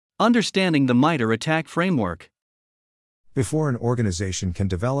Understanding the MITRE ATT&CK framework. Before an organization can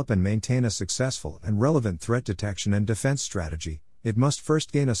develop and maintain a successful and relevant threat detection and defense strategy, it must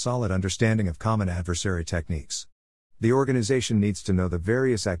first gain a solid understanding of common adversary techniques. The organization needs to know the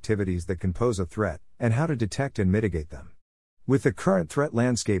various activities that can pose a threat, and how to detect and mitigate them. With the current threat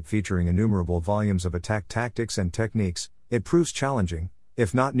landscape featuring innumerable volumes of attack tactics and techniques, it proves challenging,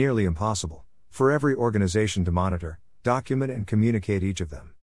 if not nearly impossible, for every organization to monitor, document and communicate each of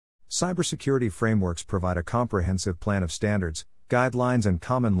them. Cybersecurity frameworks provide a comprehensive plan of standards, guidelines and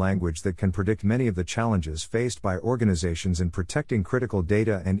common language that can predict many of the challenges faced by organizations in protecting critical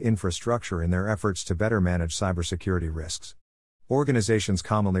data and infrastructure in their efforts to better manage cybersecurity risks. Organizations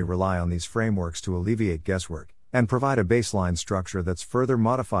commonly rely on these frameworks to alleviate guesswork, and provide a baseline structure that's further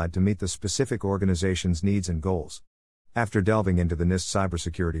modified to meet the specific organization's needs and goals. After delving into the NIST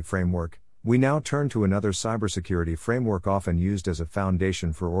cybersecurity framework, we now turn to another cybersecurity framework often used as a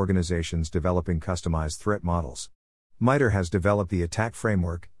foundation for organizations developing customized threat models. MITRE has developed the ATT&CK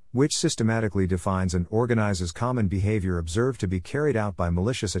framework, which systematically defines and organizes common behavior observed to be carried out by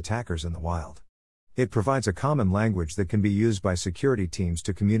malicious attackers in the wild. It provides a common language that can be used by security teams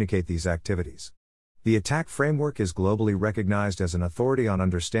to communicate these activities. The ATT&CK framework is globally recognized as an authority on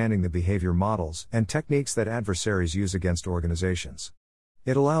understanding the behavior models and techniques that adversaries use against organizations.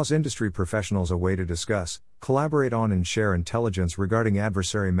 It allows industry professionals a way to discuss, collaborate on and share intelligence regarding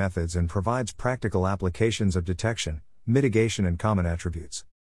adversary methods and provides practical applications of detection, mitigation and common attributes.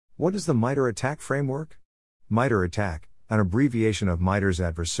 What is the MITRE ATT&CK framework? MITRE ATT&CK, an abbreviation of MITRE's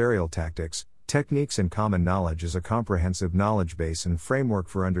adversarial tactics, techniques and common knowledge, is a comprehensive knowledge base and framework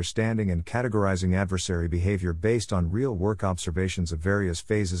for understanding and categorizing adversary behavior based on real-work observations of various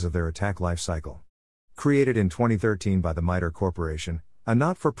phases of their attack lifecycle. Created in 2013 by the MITRE Corporation, a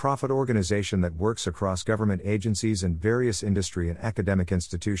not-for-profit organization that works across government agencies and various industry and academic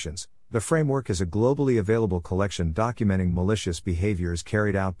institutions, the framework is a globally available collection documenting malicious behaviors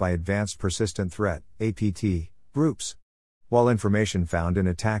carried out by Advanced Persistent Threat (APT) groups. While information found in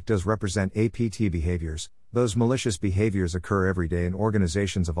ATT&CK does represent APT behaviors, those malicious behaviors occur every day in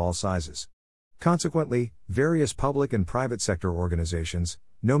organizations of all sizes. Consequently, various public and private sector organizations,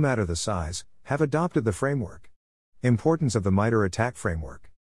 no matter the size, have adopted the framework. Importance of the MITRE ATT&CK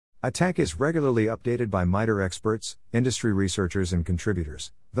framework. ATT&CK is regularly updated by MITRE experts, industry researchers and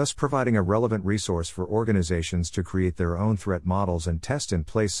contributors, thus providing a relevant resource for organizations to create their own threat models and test in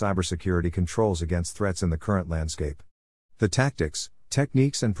place cybersecurity controls against threats in the current landscape. The tactics,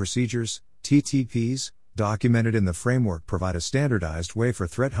 techniques and procedures, TTPs, documented in the framework provide a standardized way for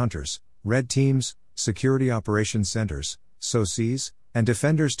threat hunters, red teams, security operations centers, SOCs, and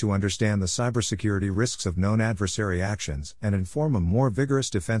defenders to understand the cybersecurity risks of known adversary actions and inform a more vigorous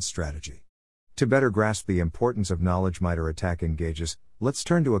defense strategy. To better grasp the importance of knowledge MITRE ATT&CK engages, let's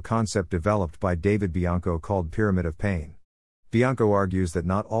turn to a concept developed by David Bianco called Pyramid of Pain. Bianco argues that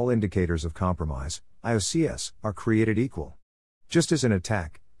not all indicators of compromise, IOCs, are created equal. Just as in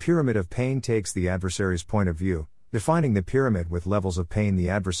ATT&CK, Pyramid of Pain takes the adversary's point of view, defining the pyramid with levels of pain the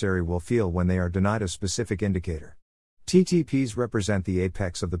adversary will feel when they are denied a specific indicator. TTPs represent the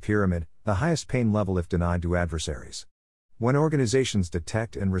apex of the pyramid, the highest pain level if denied to adversaries. When organizations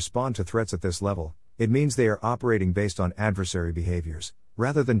detect and respond to threats at this level, it means they are operating based on adversary behaviors,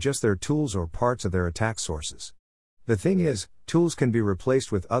 rather than just their tools or parts of their attack sources. The thing is, tools can be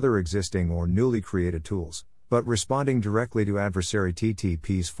replaced with other existing or newly created tools, but responding directly to adversary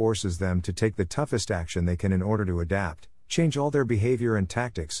TTPs forces them to take the toughest action they can in order to adapt, change all their behavior and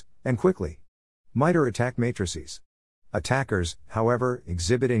tactics, and quickly. MITRE ATT&CK matrices. Attackers, however,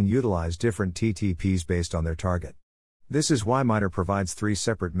 exhibit and utilize different TTPs based on their target. This is why MITRE provides 3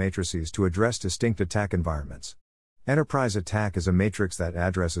 separate matrices to address distinct attack environments. Enterprise ATT&CK is a matrix that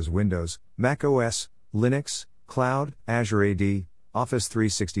addresses Windows, Mac OS, Linux, Cloud, Azure AD, Office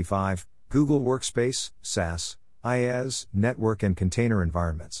 365, Google Workspace, SaaS, IaaS, network and container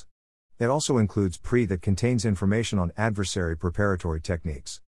environments. It also includes PRE that contains information on adversary preparatory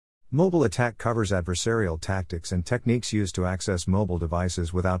techniques. Mobile ATT&CK covers adversarial tactics and techniques used to access mobile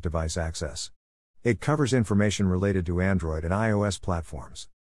devices without device access. It covers information related to Android and iOS platforms.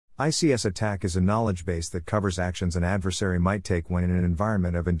 ICS ATT&CK is a knowledge base that covers actions an adversary might take when in an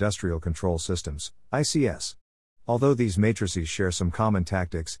environment of industrial control systems, ICS. Although these matrices share some common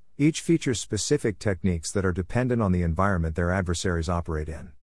tactics, each features specific techniques that are dependent on the environment their adversaries operate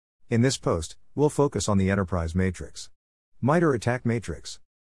in. In this post, we'll focus on the enterprise matrix. MITRE ATT&CK matrix.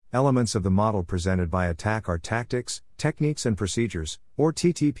 Elements of the model presented by ATT&CK are tactics, techniques and procedures, or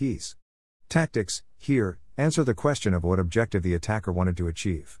TTPs. Tactics, here, answer the question of what objective the attacker wanted to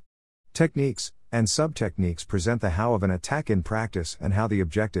achieve. Techniques, and sub-techniques present the how of an attack in practice and how the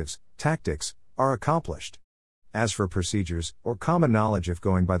objectives, tactics, are accomplished. As for procedures, or common knowledge if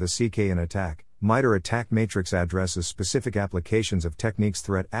going by the CK in attack, MITRE ATT&CK matrix addresses specific applications of techniques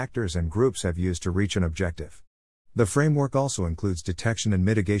threat actors and groups have used to reach an objective. The framework also includes detection and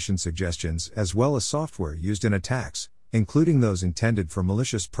mitigation suggestions as well as software used in attacks, including those intended for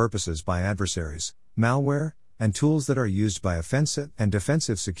malicious purposes by adversaries, malware, and tools that are used by offensive and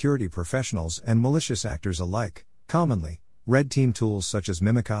defensive security professionals and malicious actors alike, commonly, red team tools such as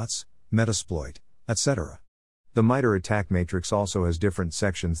Mimikatz, Metasploit, etc. The MITRE ATT&CK matrix also has different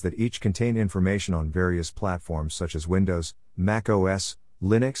sections that each contain information on various platforms such as Windows, Mac OS,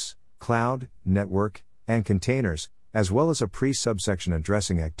 Linux, cloud, network, and containers, as well as a pre-subsection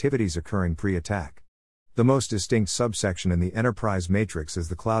addressing activities occurring pre-attack. The most distinct subsection in the enterprise matrix is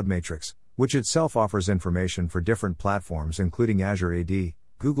the cloud matrix, which itself offers information for different platforms including Azure AD,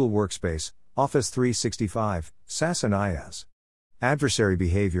 Google Workspace, Office 365, SaaS and IaaS. Adversary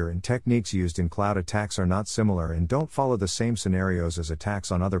behavior and techniques used in cloud attacks are not similar and don't follow the same scenarios as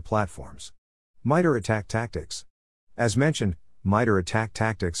attacks on other platforms. MITRE ATT&CK tactics. As mentioned, MITRE ATT&CK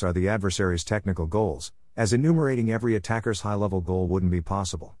tactics are the adversary's technical goals, as enumerating every attacker's high-level goal wouldn't be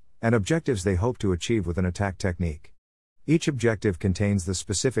possible, and objectives they hope to achieve with an attack technique. Each objective contains the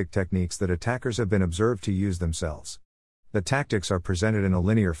specific techniques that attackers have been observed to use themselves. The tactics are presented in a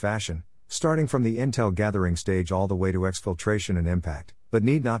linear fashion, starting from the intel gathering stage all the way to exfiltration and impact, but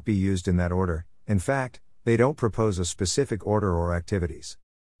need not be used in that order. In fact, they don't propose a specific order or activities.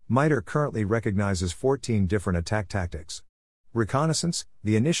 MITRE currently recognizes 14 different attack tactics. Reconnaissance,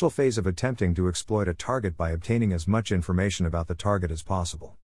 the initial phase of attempting to exploit a target by obtaining as much information about the target as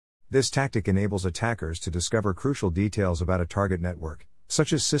possible. This tactic enables attackers to discover crucial details about a target network,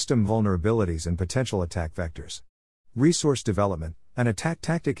 such as system vulnerabilities and potential attack vectors. Resource development, an attack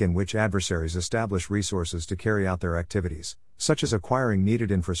tactic in which adversaries establish resources to carry out their activities, such as acquiring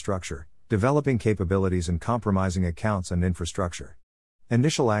needed infrastructure, developing capabilities and compromising accounts and infrastructure.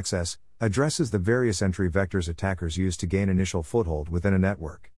 Initial access addresses the various entry vectors attackers use to gain initial foothold within a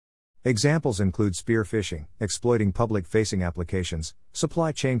network. Examples include spear phishing, exploiting public-facing applications,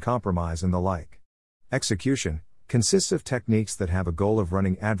 supply chain compromise and the like. Execution consists of techniques that have a goal of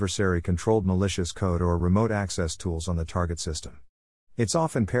running adversary-controlled malicious code or remote access tools on the target system. It's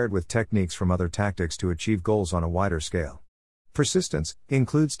often paired with techniques from other tactics to achieve goals on a wider scale. Persistence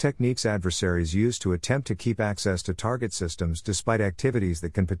includes techniques adversaries use to attempt to keep access to target systems despite activities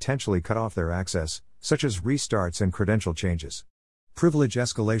that can potentially cut off their access, such as restarts and credential changes. Privilege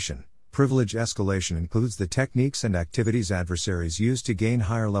escalation. Privilege escalation includes the techniques and activities adversaries use to gain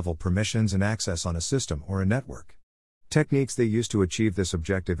higher-level permissions and access on a system or a network. Techniques they use to achieve this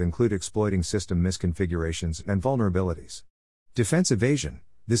objective include exploiting system misconfigurations and vulnerabilities. Defense evasion.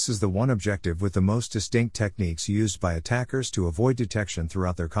 This is the one objective with the most distinct techniques used by attackers to avoid detection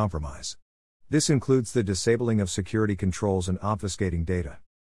throughout their compromise. This includes the disabling of security controls and obfuscating data.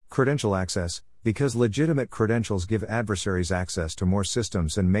 Credential access, because legitimate credentials give adversaries access to more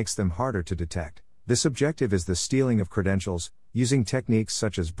systems and makes them harder to detect. This objective is the stealing of credentials, using techniques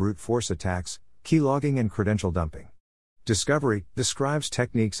such as brute force attacks, keylogging and credential dumping. Discovery describes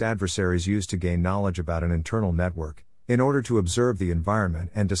techniques adversaries use to gain knowledge about an internal network, in order to observe the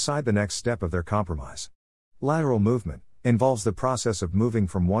environment and decide the next step of their compromise. Lateral movement involves the process of moving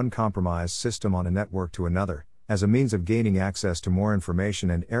from one compromised system on a network to another, as a means of gaining access to more information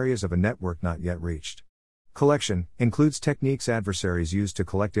and areas of a network not yet reached. Collection includes techniques adversaries use to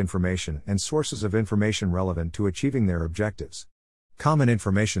collect information and sources of information relevant to achieving their objectives. Common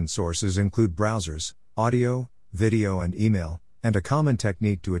information sources include browsers, audio, video and email, and a common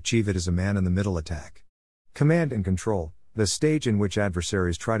technique to achieve it is a man-in-the-middle attack. Command and control, the stage in which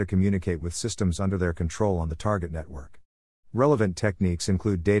adversaries try to communicate with systems under their control on the target network. Relevant techniques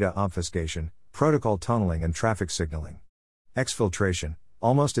include data obfuscation, protocol tunneling and traffic signaling. Exfiltration,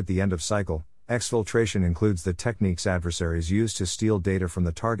 almost at the end of cycle, exfiltration includes the techniques adversaries use to steal data from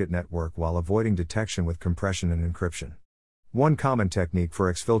the target network while avoiding detection with compression and encryption. One common technique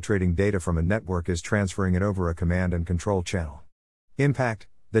for exfiltrating data from a network is transferring it over a command and control channel. Impact,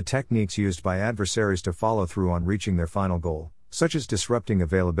 the techniques used by adversaries to follow through on reaching their final goal, such as disrupting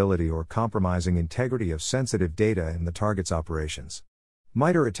availability or compromising integrity of sensitive data in the target's operations.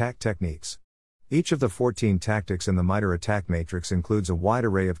 MITRE ATT&CK techniques. Each of the 14 tactics in the MITRE ATT&CK matrix includes a wide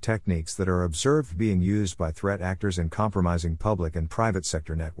array of techniques that are observed being used by threat actors in compromising public and private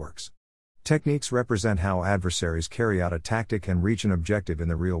sector networks. Techniques represent how adversaries carry out a tactic and reach an objective in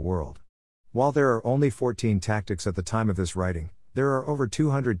the real world. While there are only 14 tactics at the time of this writing, there are over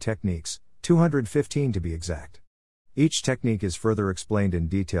 200 techniques, 215 to be exact. Each technique is further explained in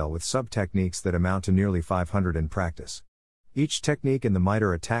detail with sub-techniques that amount to nearly 500 in practice. Each technique in the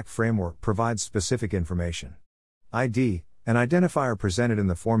MITRE ATT&CK framework provides specific information. ID, an identifier presented in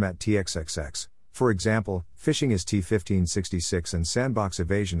the format TXXX, for example, phishing is T1566 and sandbox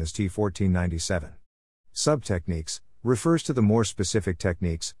evasion is T1497. Sub-techniques, refers to the more specific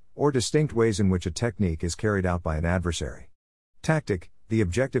techniques, or distinct ways in which a technique is carried out by an adversary. Tactic, the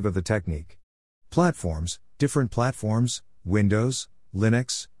objective of the technique. Platforms, different platforms, Windows,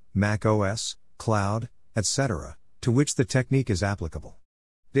 Linux, Mac OS, Cloud, etc., to which the technique is applicable.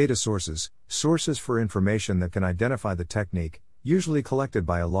 Data sources, sources for information that can identify the technique, usually collected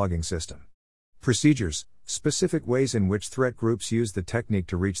by a logging system. Procedures, specific ways in which threat groups use the technique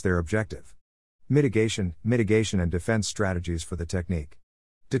to reach their objective. Mitigation and defense strategies for the technique.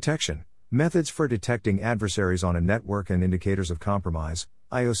 Detection, methods for detecting adversaries on a network and indicators of compromise,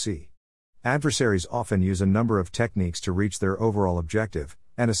 IOC. Adversaries often use a number of techniques to reach their overall objective,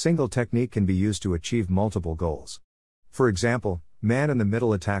 and a single technique can be used to achieve multiple goals. For example,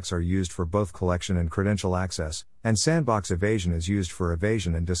 man-in-the-middle attacks are used for both collection and credential access, and sandbox evasion is used for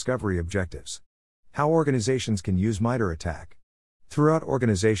evasion and discovery objectives. How organizations can use MITRE ATT&CK. Throughout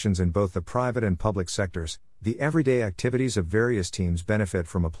organizations in both the private and public sectors, the everyday activities of various teams benefit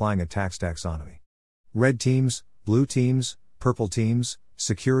from applying ATT&CK's taxonomy. Red teams, blue teams, purple teams,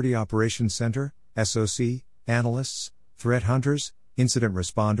 Security Operations Center, SOC, analysts, threat hunters, incident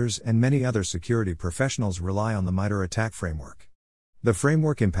responders, and many other security professionals rely on the MITRE ATT&CK framework. The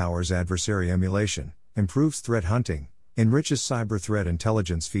framework empowers adversary emulation, improves threat hunting, enriches cyber threat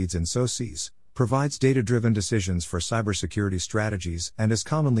intelligence feeds in SOCs, provides data-driven decisions for cybersecurity strategies, and is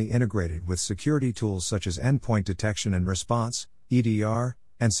commonly integrated with security tools such as endpoint detection and response, EDR,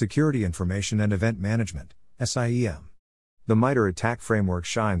 and security information and event management, SIEM. The MITRE ATT&CK framework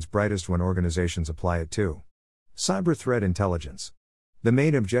shines brightest when organizations apply it to cyber threat intelligence. The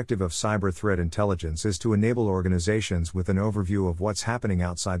main objective of cyber threat intelligence is to enable organizations with an overview of what's happening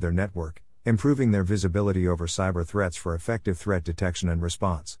outside their network, improving their visibility over cyber threats for effective threat detection and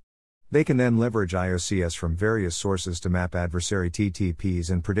response. They can then leverage IOCs from various sources to map adversary TTPs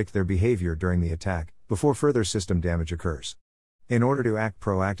and predict their behavior during the attack, before further system damage occurs. In order to act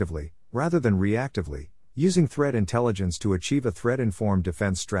proactively, rather than reactively, using threat intelligence to achieve a threat-informed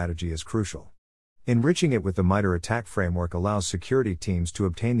defense strategy is crucial. Enriching it with the MITRE ATT&CK framework allows security teams to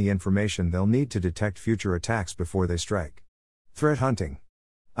obtain the information they'll need to detect future attacks before they strike. Threat hunting.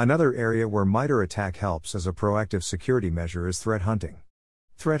 Another area where MITRE ATT&CK helps as a proactive security measure is threat hunting.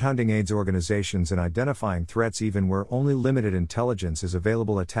 Threat hunting aids organizations in identifying threats even where only limited intelligence is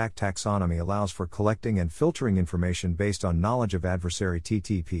available. ATT&CK taxonomy allows for collecting and filtering information based on knowledge of adversary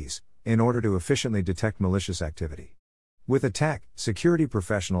TTPs, in order to efficiently detect malicious activity. With ATT&CK, security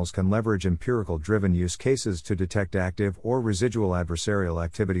professionals can leverage empirical-driven use cases to detect active or residual adversarial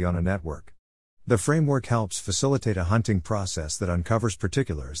activity on a network. The framework helps facilitate a hunting process that uncovers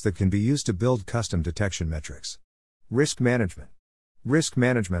particulars that can be used to build custom detection metrics. Risk management. Risk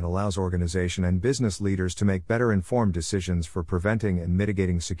management allows organization and business leaders to make better informed decisions for preventing and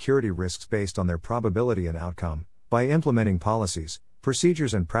mitigating security risks based on their probability and outcome, by implementing policies,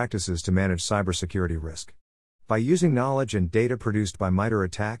 procedures, and practices to manage cybersecurity risk. By using knowledge and data produced by MITRE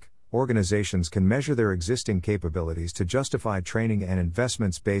ATT&CK, organizations can measure their existing capabilities to justify training and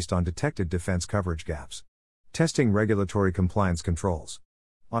investments based on detected defense coverage gaps. Testing regulatory compliance controls.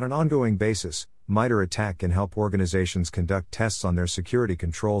 On an ongoing basis, MITRE ATT&CK can help organizations conduct tests on their security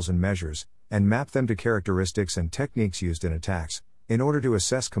controls and measures, and map them to characteristics and techniques used in attacks, in order to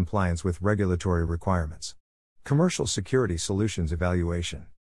assess compliance with regulatory requirements. Commercial Security Solutions Evaluation.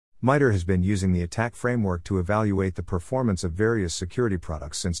 MITRE has been using the ATT&CK framework to evaluate the performance of various security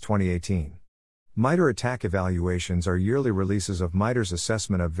products since 2018. MITRE ATT&CK evaluations are yearly releases of MITRE's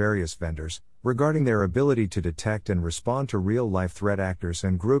assessment of various vendors, regarding their ability to detect and respond to real-life threat actors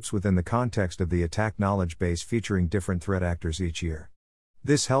and groups within the context of the ATT&CK knowledge base featuring different threat actors each year.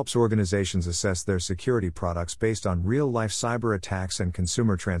 This helps organizations assess their security products based on real-life cyber attacks and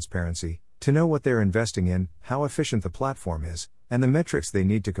consumer transparency, to know what they're investing in, how efficient the platform is, and the metrics they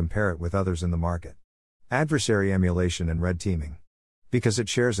need to compare it with others in the market. Adversary emulation and red teaming. Because it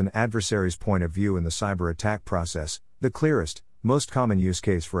shares an adversary's point of view in the cyber attack process, the clearest, most common use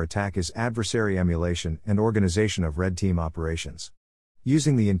case for attack is adversary emulation and organization of red team operations.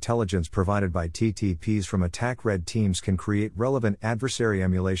 Using the intelligence provided by TTPs from ATT&CK, red teams can create relevant adversary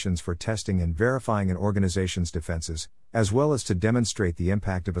emulations for testing and verifying an organization's defenses, as well as to demonstrate the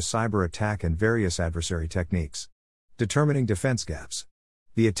impact of a cyber attack and various adversary techniques. Determining defense gaps.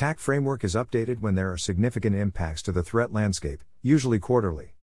 The ATT&CK framework is updated when there are significant impacts to the threat landscape, usually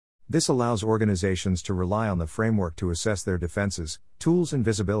quarterly. This allows organizations to rely on the framework to assess their defenses, tools, and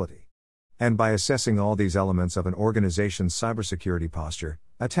visibility. And by assessing all these elements of an organization's cybersecurity posture,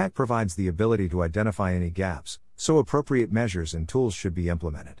 ATT&CK provides the ability to identify any gaps, so appropriate measures and tools should be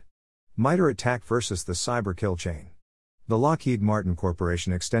implemented. MITRE ATT&CK versus the cyber kill chain. The Lockheed Martin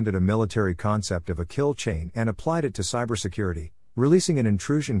Corporation extended a military concept of a kill chain and applied it to cybersecurity, releasing an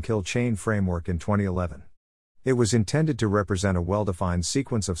intrusion kill chain framework in 2011. It was intended to represent a well-defined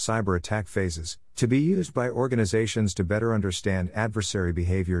sequence of cyber attack phases, to be used by organizations to better understand adversary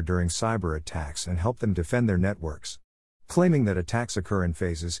behavior during cyber attacks and help them defend their networks. Claiming that attacks occur in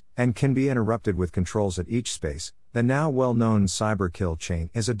phases, and can be interrupted with controls at each space, the now well-known cyber kill chain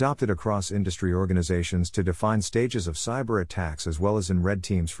is adopted across industry organizations to define stages of cyber attacks as well as in red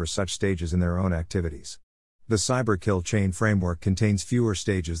teams for such stages in their own activities. The cyber kill chain framework contains fewer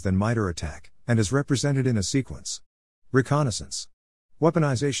stages than MITRE ATT&CK, and is represented in a sequence: reconnaissance,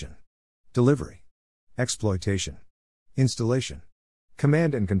 weaponization, delivery, exploitation, installation,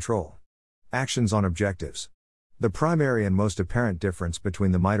 command and control, actions on objectives. The primary and most apparent difference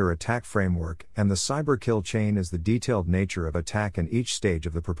between the MITRE ATT&CK framework and the cyber kill chain is the detailed nature of attack in each stage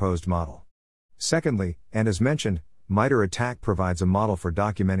of the proposed model. Secondly, and as mentioned, MITRE ATT&CK provides a model for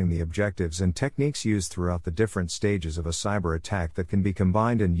documenting the objectives and techniques used throughout the different stages of a cyber attack that can be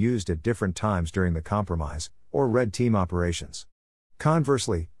combined and used at different times during the compromise, or red team operations.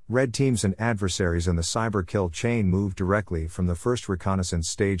 Conversely, red teams and adversaries in the cyber kill chain move directly from the first reconnaissance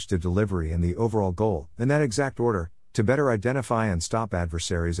stage to delivery, and the overall goal, in that exact order, to better identify and stop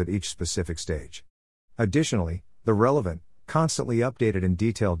adversaries at each specific stage. Additionally, the relevant, constantly updated and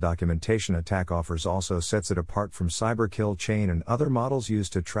detailed documentation ATT&CK offers also sets it apart from cyber kill chain and other models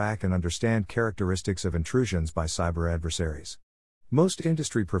used to track and understand characteristics of intrusions by cyber adversaries. Most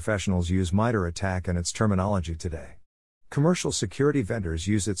industry professionals use MITRE ATT&CK and its terminology today. Commercial security vendors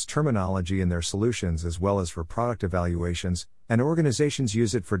use its terminology in their solutions as well as for product evaluations, and organizations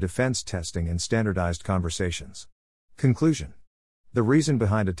use it for defense testing and standardized conversations. Conclusion: the reason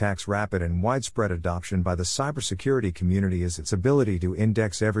behind ATT&CK's rapid and widespread adoption by the cybersecurity community is its ability to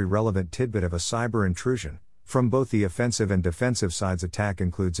index every relevant tidbit of a cyber intrusion, from both the offensive and defensive sides. ATT&CK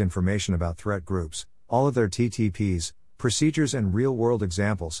includes information about threat groups, all of their TTPs, procedures and real-world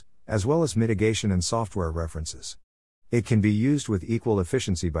examples, as well as mitigation and software references. It can be used with equal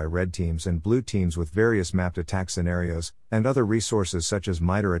efficiency by red teams and blue teams with various mapped attack scenarios, and other resources such as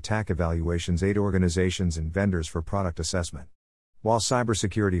MITRE ATT&CK evaluations aid organizations and vendors for product assessment. While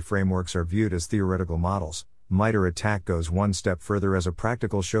cybersecurity frameworks are viewed as theoretical models, MITRE ATT&CK goes one step further as a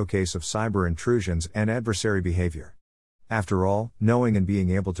practical showcase of cyber intrusions and adversary behavior. After all, knowing and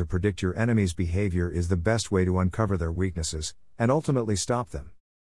being able to predict your enemy's behavior is the best way to uncover their weaknesses, and ultimately stop them.